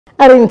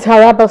And in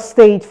Taraba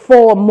State,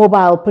 4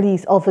 mobile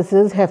police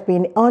officers have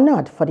been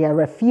honored for their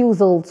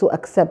refusal to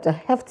accept a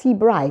hefty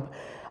bribe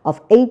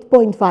of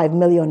 8.5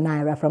 million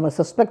naira from a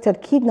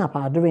suspected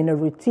kidnapper during a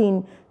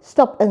routine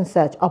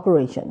stop-and-search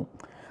operation.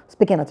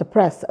 Speaking at a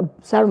brief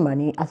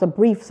ceremony,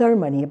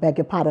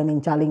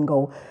 in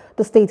Jalingo,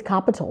 the state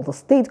capital, the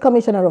State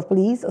Commissioner of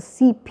Police,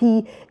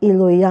 CP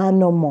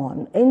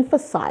Iloyanomon,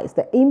 emphasized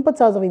the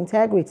importance of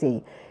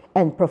integrity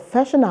and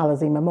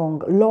professionalism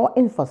among law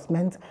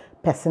enforcement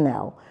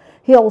personnel.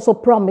 He also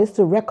promised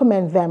to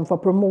recommend them for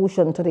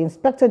promotion to the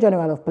Inspector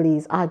General of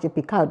Police,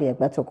 RGP Kaudi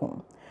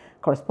Egbetokun.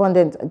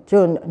 Correspondent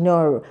John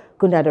Nur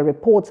Gundada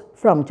reports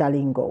from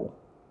Jalingo.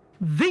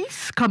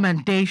 This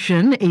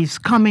commendation is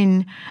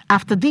coming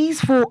after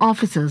these 4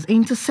 officers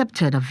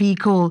intercepted a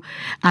vehicle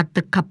at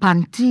the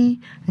Kapanti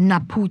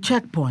Napu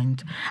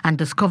checkpoint and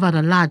discovered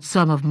a large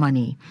sum of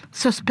money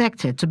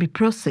suspected to be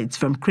proceeds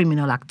from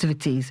criminal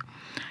activities.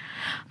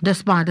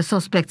 Despite the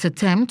suspect's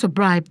attempt to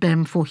bribe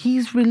them for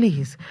his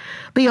release,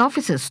 the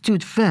officers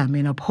stood firm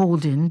in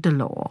upholding the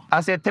law.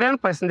 As a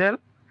trained personnel,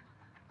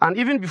 and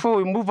even before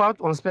we move out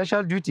on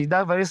special duty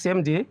that very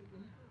same day,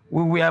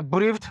 we were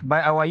briefed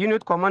by our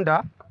unit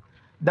commander,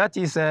 that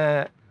is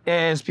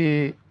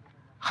ASP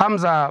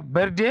Hamza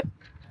Berde,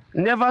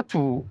 never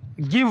to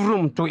give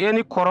room to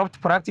any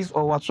corrupt practice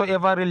or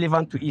whatsoever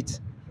relevant to it,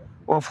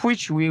 of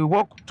which we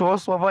work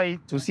towards over it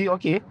to see,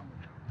 okay,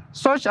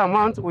 such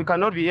amount we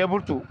cannot be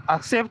able to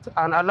accept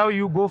and allow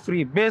you go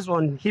free based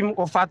on him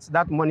offered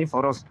that money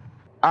for us.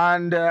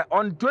 And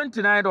on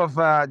 29th of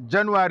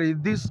January,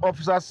 these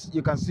officers,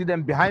 you can see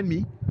them behind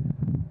me,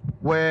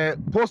 were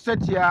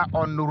posted here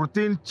on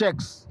routine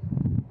checks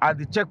at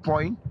the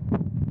checkpoint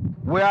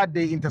where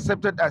they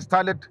intercepted a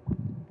starlet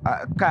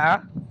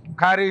car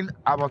carrying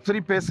about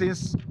 3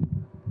 persons.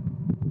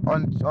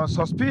 On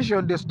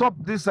suspicion, they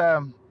stopped these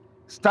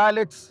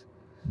starlets,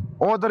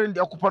 ordering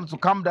the occupants to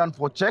come down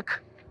for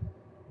check.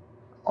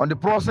 On the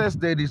process,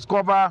 they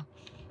discover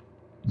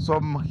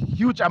some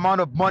huge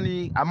amount of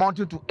money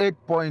amounting to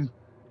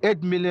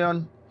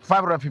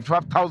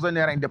 8,555,000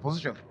 naira in the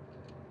position.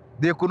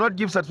 They could not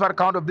give satisfied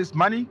account of this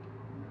money.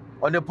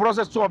 On the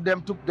process, 2 of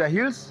them took their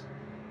heels.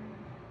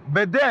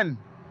 But then,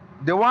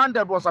 the one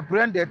that was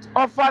apprehended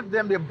offered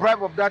them the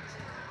bribe of that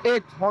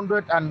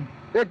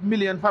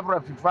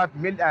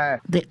 8,555,000.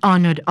 The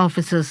honored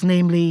officers,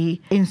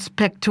 namely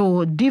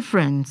Inspector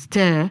Difference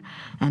Ter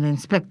and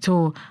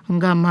Inspector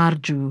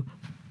Ngamarju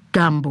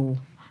Gambo,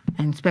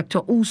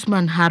 Inspector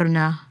Usman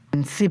Haruna,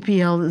 and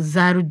CPL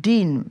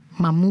Zaruddin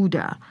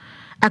Mahmuda.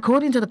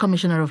 According to the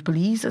Commissioner of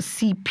Police,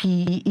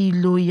 CP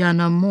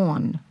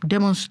Iloyanamon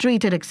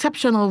demonstrated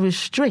exceptional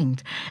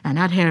restraint and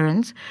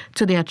adherence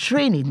to their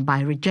training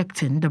by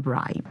rejecting the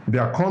bribe.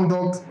 Their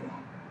conduct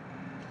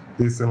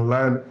is in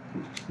line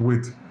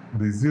with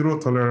the zero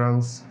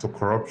tolerance to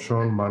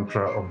corruption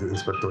mantra of the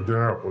Inspector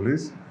General of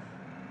Police,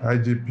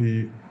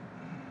 IGP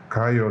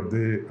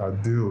Kayode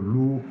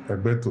Adeolu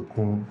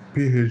Egbetokun,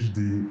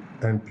 PhD,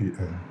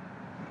 NPN.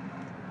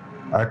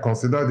 I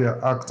consider their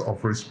act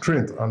of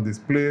restraint and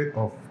display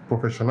of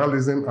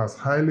professionalism as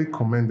highly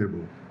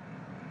commendable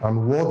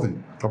and worthy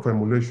of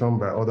emulation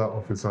by other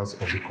officers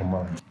of the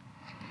command.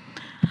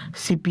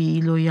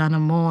 CP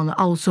Iloyanamon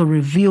also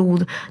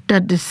revealed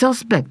that the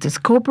suspect is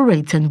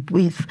cooperating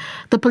with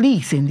the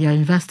police in their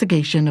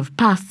investigation of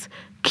past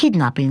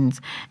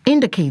kidnappings,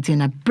 indicating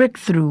a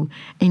breakthrough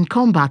in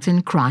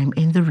combating crime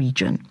in the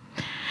region.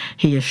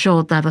 He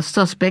assured that the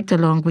suspect,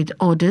 along with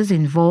others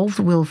involved,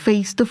 will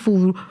face the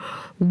full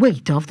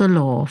weight of the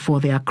law for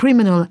their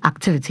criminal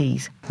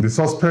activities. The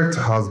suspect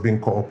has been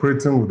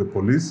cooperating with the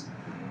police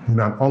in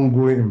an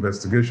ongoing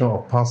investigation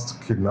of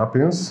past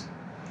kidnappings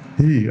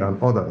he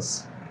and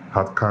others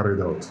had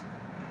carried out.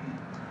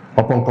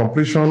 Upon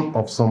completion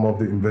of some of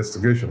the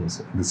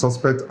investigations, the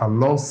suspect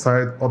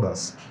alongside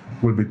others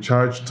will be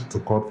charged to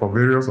court for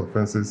various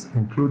offenses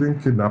including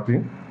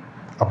kidnapping,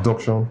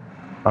 abduction,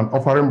 and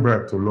offering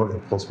bribe to law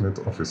enforcement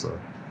officer.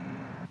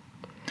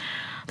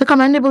 The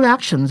commendable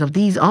actions of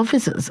these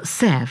officers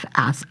serve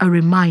as a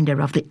reminder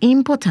of the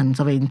importance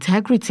of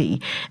integrity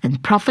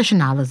and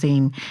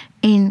professionalism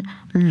in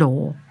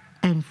law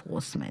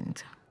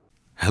enforcement.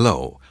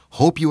 Hello,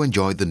 hope you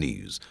enjoyed the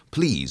news.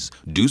 Please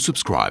do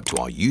subscribe to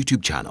our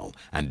YouTube channel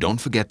and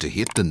don't forget to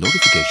hit the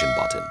notification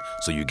button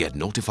so you get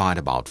notified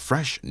about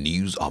fresh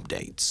news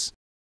updates.